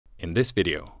In this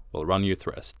video, we'll run you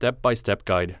through a step-by-step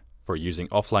guide for using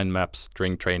offline maps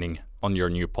during training on your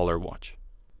new Polar watch.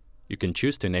 You can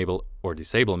choose to enable or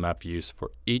disable map views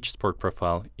for each sport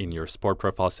profile in your sport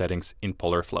profile settings in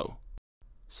Polar Flow.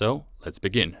 So, let's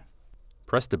begin.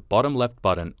 Press the bottom left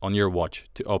button on your watch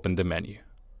to open the menu.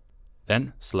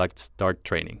 Then select Start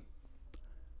Training.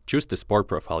 Choose the sport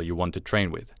profile you want to train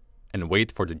with and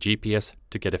wait for the GPS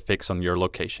to get a fix on your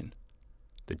location.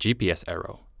 The GPS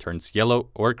arrow turns yellow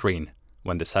or green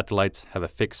when the satellites have a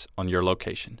fix on your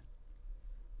location.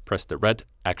 Press the red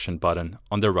Action button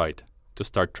on the right to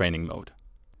start training mode.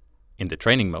 In the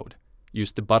training mode,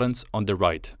 use the buttons on the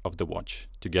right of the watch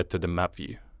to get to the map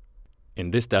view.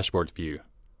 In this dashboard view,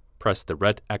 press the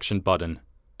red Action button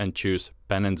and choose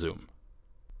Pan and Zoom.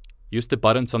 Use the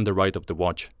buttons on the right of the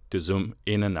watch to zoom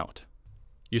in and out.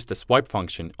 Use the swipe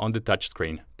function on the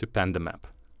touchscreen to pan the map.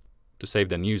 To save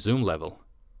the new zoom level,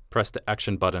 press the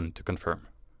Action button to confirm.